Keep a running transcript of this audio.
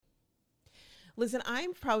Listen,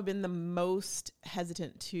 I've probably been the most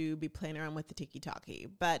hesitant to be playing around with the TikTok,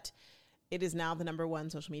 but it is now the number one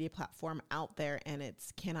social media platform out there, and it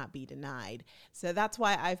cannot be denied. So that's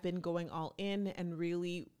why I've been going all in and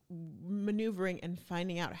really maneuvering and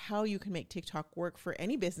finding out how you can make TikTok work for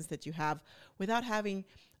any business that you have without having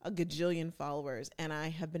a gajillion followers. And I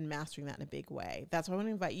have been mastering that in a big way. That's why I want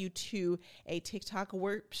to invite you to a TikTok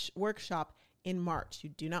workshop in March. You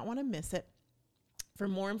do not want to miss it. For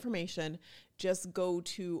more information, just go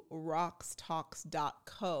to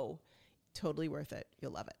roxtalks.co. Totally worth it.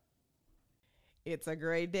 You'll love it. It's a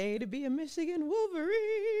great day to be a Michigan Wolverine.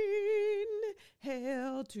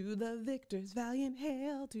 Hail to the victors valiant.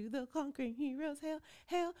 Hail to the conquering heroes. Hail,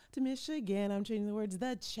 hail to Michigan. I'm changing the words.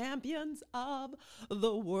 The champions of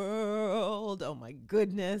the world. Oh my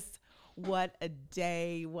goodness. What a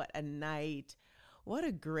day. What a night. What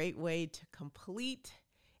a great way to complete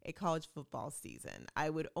a college football season. I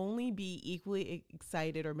would only be equally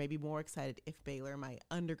excited or maybe more excited if Baylor, my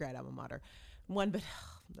undergrad alma mater, won, but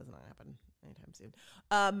doesn't happen anytime soon.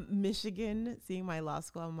 Michigan, seeing my law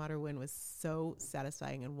school alma mater win was so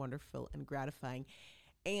satisfying and wonderful and gratifying.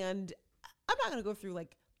 And I'm not going to go through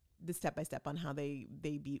like the step-by-step on how they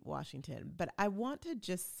beat Washington, but I want to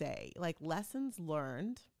just say like lessons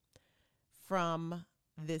learned from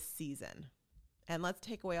this season. And let's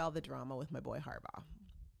take away all the drama with my boy Harbaugh.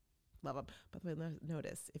 Love him. By the way,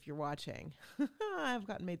 notice if you're watching,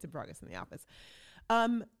 I've made some progress in the office.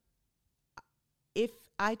 If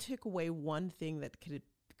I took away one thing that could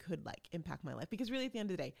like impact my life, because really at the end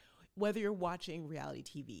of the day, whether you're watching reality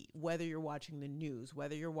TV, whether you're watching the news,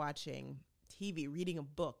 whether you're watching TV, reading a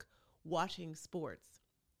book, watching sports,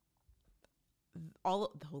 all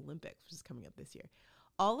of the Olympics, which is coming up this year,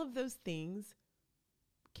 all of those things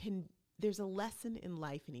there's a lesson in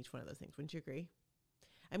life in each one of those things. Wouldn't you agree?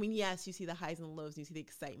 I mean, yes, you see the highs and the lows, and you see the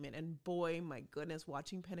excitement. And boy, my goodness,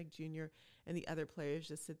 watching Pennick Jr. and the other players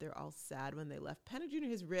just sit there all sad when they left. Pennick Jr.,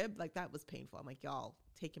 his rib, like that was painful. I'm like, y'all,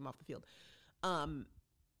 take him off the field.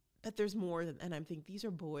 But there's more than, and I'm thinking, these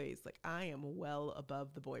are boys. Like, I am well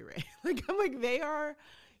above the boy range. Like, I'm like, they are,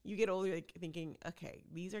 you get older, like thinking, okay,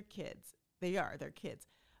 these are kids. They're kids.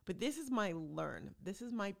 But this is my This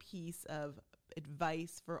is my piece of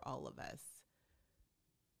advice for all of us.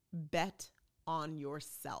 Bet on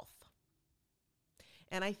yourself.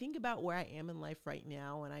 And I think about where I am in life right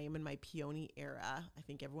now, and I am in my peony era. I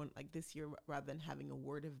think everyone, like this year, rather than having a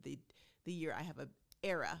word of the year, I have a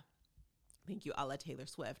era. Thank you, a la Taylor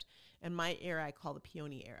Swift. And my era I call the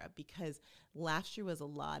peony era, because last year was a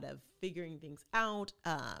lot of figuring things out,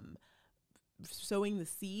 sowing the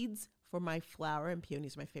seeds for my flower, and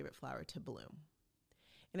peonies are my favorite flower, to bloom.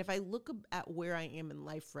 And if I look at where I am in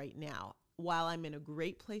life right now, while I'm in a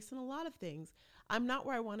great place in a lot of things, I'm not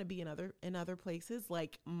where I want to be in other places,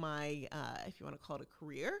 like my, if you want to call it a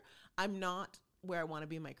career. I'm not where I want to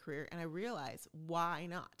be in my career. And I realize, why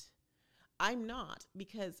not? I'm not,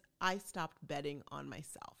 because I stopped betting on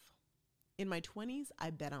myself. In my 20s, I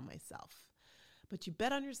bet on myself. But you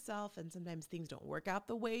bet on yourself, and sometimes things don't work out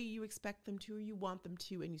the way you expect them to or you want them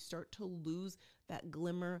to, and you start to lose that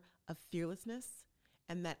glimmer of fearlessness.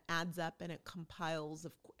 And that adds up, and it compiles,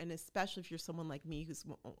 and especially if you're someone like me who's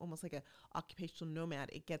almost like an occupational nomad,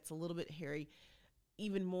 it gets a little bit hairy,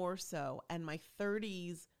 even more so. And my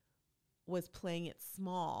 30s was playing it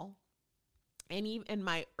small. And even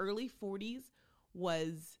my early 40s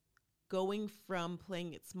was going from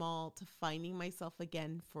playing it small to finding myself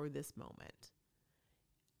again for this moment.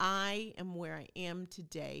 I am where I am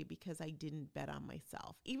today because I didn't bet on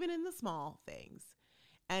myself, even in the small things.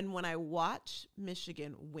 And when I watch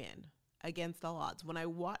Michigan win against all odds, when I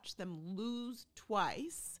watch them lose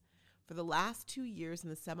twice for the last 2 years in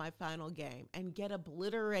the semifinal game and get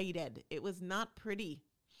obliterated, it was not pretty.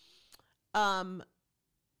 And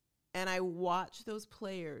I watch those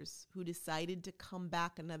players who decided to come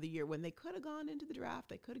back another year when they could have gone into the draft,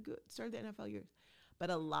 they could have started the NFL years, but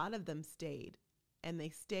a lot of them stayed. And they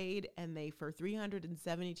stayed, and they, for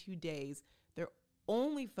 372 days, their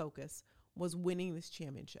only focus was winning this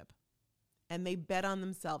championship. And they bet on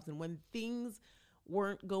themselves. And when things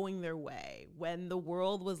weren't going their way, when the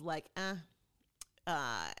world was like, and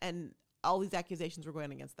all these accusations were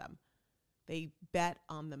going against them, they bet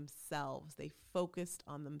on themselves. They focused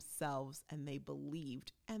on themselves, and they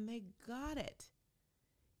believed, and they got it.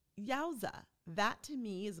 Yowza. That to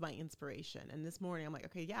me is my inspiration. And this morning I'm like,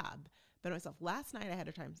 okay, yeah, bet on myself. Last night I had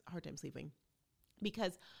a hard time sleeping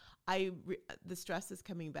because the stress is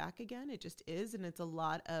coming back again. It just is. And it's a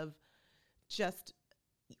lot of just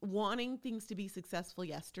wanting things to be successful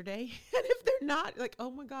yesterday. And if they're not, like,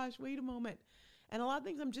 oh my gosh, wait a moment. And a lot of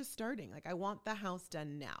things I'm just starting. Like, I want the house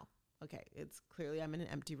done now. Okay, it's clearly I'm in an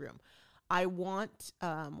empty room. I want,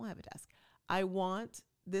 we'll have a desk. I want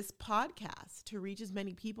this podcast to reach as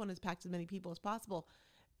many people and impact as many people as possible.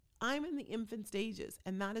 I'm in the infant stages,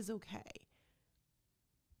 and that is okay.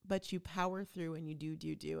 But you power through and you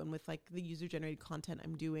do. And with like the user generated content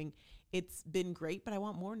I'm doing, it's been great, but I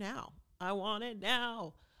want more now. I want it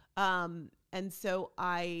now. And so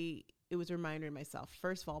it was a reminder to myself,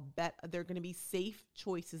 first of all, there are going to be safe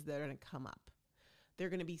choices that are going to come up. They're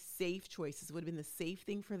going to be safe choices. It would have been the safe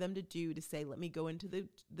thing for them to do, to say, let me go into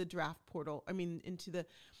the draft portal. Into the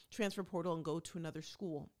transfer portal and go to another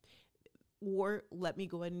school. Or let me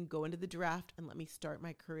go ahead and go into the draft and let me start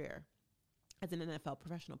my career as an NFL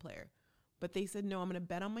professional player. But they said, no, I'm going to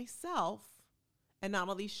bet on myself and not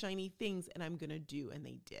all these shiny things, and I'm going to do. And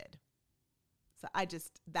they did. So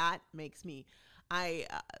that makes me,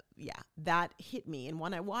 that hit me. And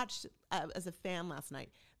when I watched as a fan last night,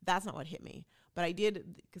 that's not what hit me. But I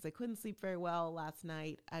did, because I couldn't sleep very well last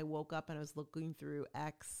night. I woke up and I was looking through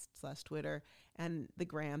X/Twitter and the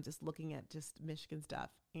gram, just looking at just Michigan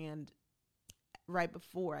stuff. And right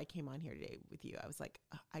before I came on here today with you, I was like,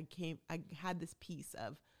 I had this piece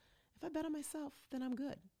of, if I bet on myself, then I'm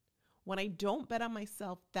good. When I don't bet on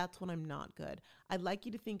myself, that's when I'm not good. I'd like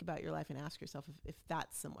you to think about your life and ask yourself if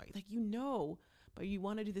that's similar. Like, but you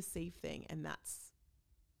want to do the safe thing, and that's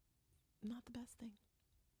not the best thing.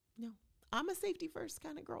 No, I'm a safety first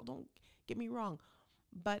kind of girl. Don't get me wrong.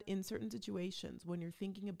 But in certain situations, when you're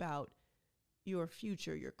thinking about your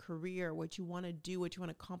future, your career, what you want to do, what you want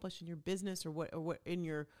to accomplish in your business or what in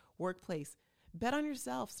your workplace, bet on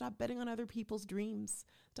yourself. Stop betting on other people's dreams.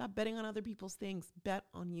 Stop betting on other people's things. Bet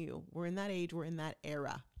on you. We're in that age. We're in that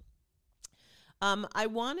era. I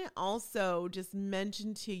want to also just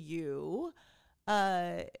mention to you,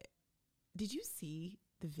 did you see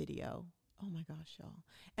the video? Oh my gosh, y'all.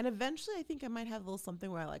 And eventually I think I might have a little something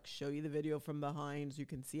where I like show you the video from behind so you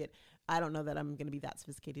can see it. I don't know that I'm going to be that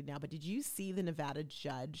sophisticated now, but did you see the Nevada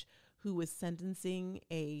judge who was sentencing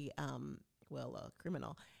a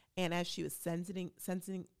criminal? And as she was sentencing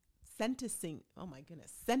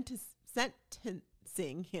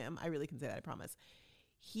him, I really can say that, I promise.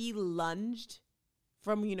 He lunged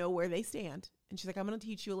from, where they stand. And she's like, I'm going to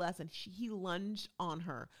teach you a lesson. He lunged on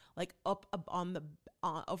her, like up on the,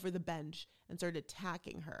 over the bench, and started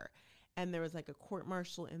attacking her. And there was like a court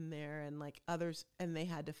martial in there and like others, and they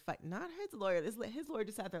had to fight. Not his lawyer. His lawyer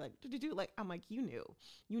just sat there like, like, I'm like, you know,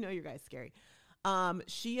 your guy's scary.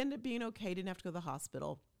 She ended up being okay. Didn't have to go to the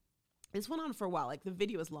hospital. This went on for a while. Like, the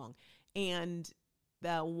video is long. And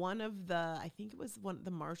the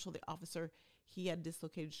marshal, the officer, he had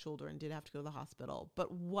dislocated shoulder and did have to go to the hospital.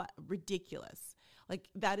 But what ridiculous. Like,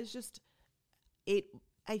 that is just it.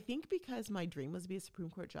 I think because my dream was to be a Supreme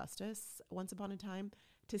Court justice once upon a time,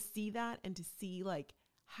 to see that and to see like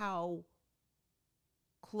how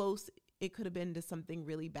close it could have been to something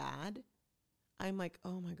really bad. I'm like,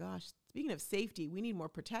 oh my gosh, speaking of safety, we need more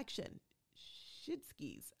protection. Shit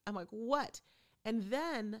skis. I'm like, what? And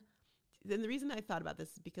then the reason I thought about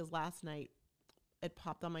this is because last night it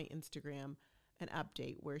popped on my Instagram an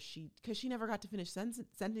update where because she never got to finish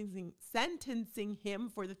sentencing him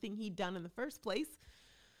for the thing he'd done in the first place.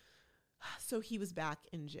 So he was back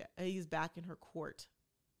in jail. He's back in her court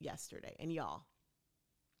yesterday. And y'all,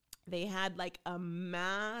 they had like a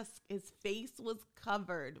mask. His face was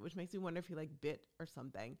covered, which makes me wonder if he like bit or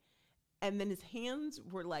something. And then his hands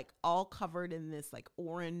were like all covered in this like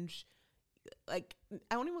orange, like,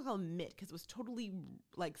 I don't even call it mitt because it was totally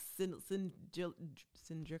like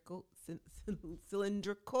cylindrical.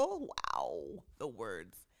 Wow, the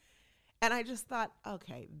words. And I just thought,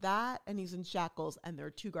 okay, that, and he's in shackles and there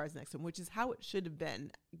are two guards next to him, which is how it should have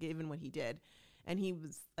been given what he did. And he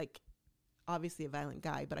was like, obviously a violent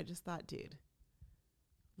guy, but I just thought, dude,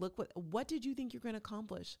 look, what did you think you're going to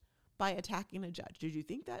accomplish by attacking a judge? Did you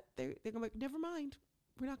think that they're going to be like, never mind,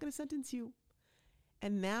 we're not going to sentence you?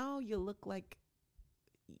 And now you look like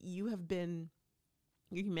your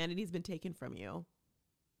humanity has been taken from you.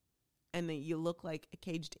 And then you look like a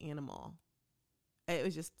caged animal. It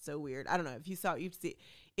was just so weird. I don't know if you saw it, you'd see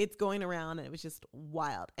it's going around, and it was just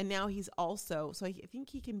wild. And now he's also, so I think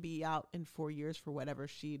he can be out in 4 years for whatever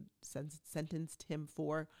she sentenced him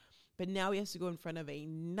for. But now he has to go in front of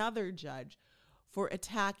another judge for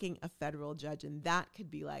attacking a federal judge. And that could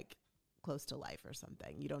be like close to life or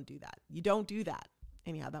something. You don't do that. You don't do that.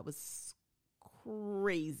 Anyhow, that was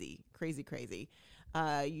crazy.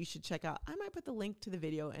 You should check out, I might put the link to the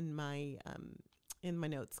video in my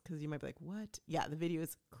notes, because you might be like, what? Yeah, the video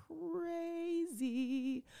is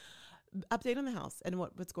crazy. Update on the house and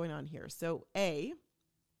what's going on here. So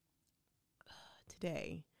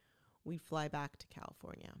today we fly back to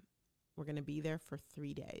California. We're going to be there for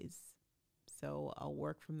 3 days. So I'll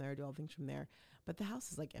work from there, do all things from there. But the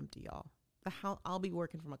house is like empty, y'all. The house, I'll be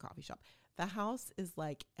working from a coffee shop. The house is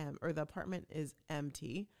like, or the apartment is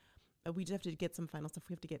empty. We just have to get some final stuff.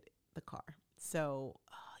 We have to get the car. So,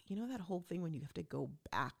 you know, that whole thing when you have to go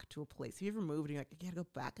back to a place. Have you ever moved and you're like, I got to go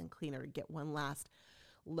back and clean it or get one last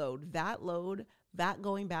load? That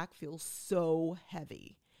going back feels so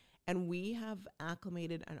heavy. And we have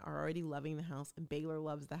acclimated and are already loving the house. And Baylor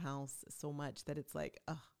loves the house so much that it's like,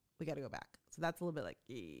 we got to go back. So that's a little bit like,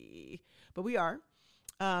 but we are.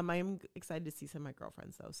 I'm excited to see some of my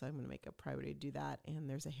girlfriends, though. So I'm going to make a priority to do that. And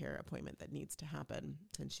there's a hair appointment that needs to happen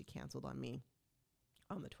since she canceled on me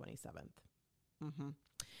on the 27th.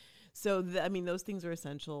 So, I mean, those things are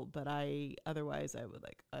essential. But otherwise, I would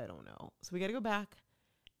like, I don't know. So we got to go back.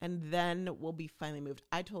 And then we'll be finally moved.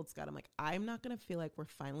 I told Scott, I'm like, I'm not going to feel like we're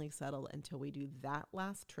finally settled until we do that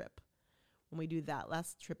last trip. When we do that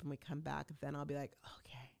last trip and we come back, then I'll be like,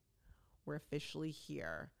 okay, we're officially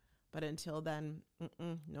here. But until then,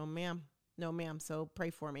 no, ma'am. No, ma'am. So pray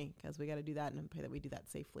for me because we got to do that and pray that we do that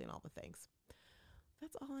safely and all the things.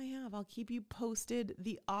 That's all I have. I'll keep you posted.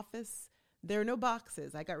 The office, there are no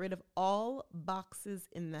boxes. I got rid of all boxes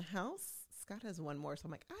in the house. Scott has one more. So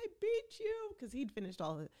I'm like, I beat you because he'd finished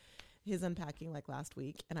all his unpacking like last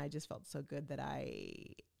week. And I just felt so good that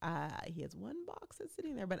he has one box that's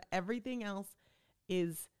sitting there, but everything else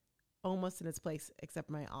is almost in its place except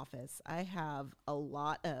my office. I have a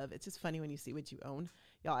lot of, it's just funny when you see what you own.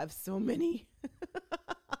 Y'all, I have so many,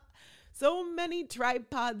 so many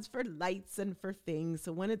tripods for lights and for things.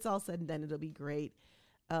 So when it's all said and done, it'll be great.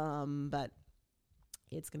 But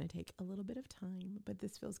it's going to take a little bit of time, but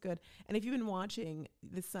this feels good. And if you've been watching,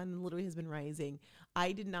 the sun literally has been rising.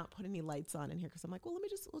 I did not put any lights on in here because I'm like, well,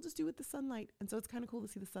 we'll just do it with the sunlight. And so it's kind of cool to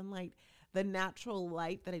see the sunlight, the natural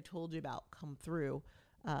light that I told you about come through,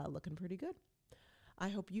 looking pretty good. I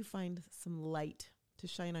hope you find some light to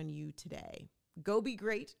shine on you today. Go be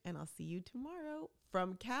great. And I'll see you tomorrow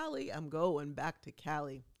from Cali. I'm going back to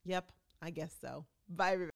Cali. Yep, I guess so. Bye, everybody.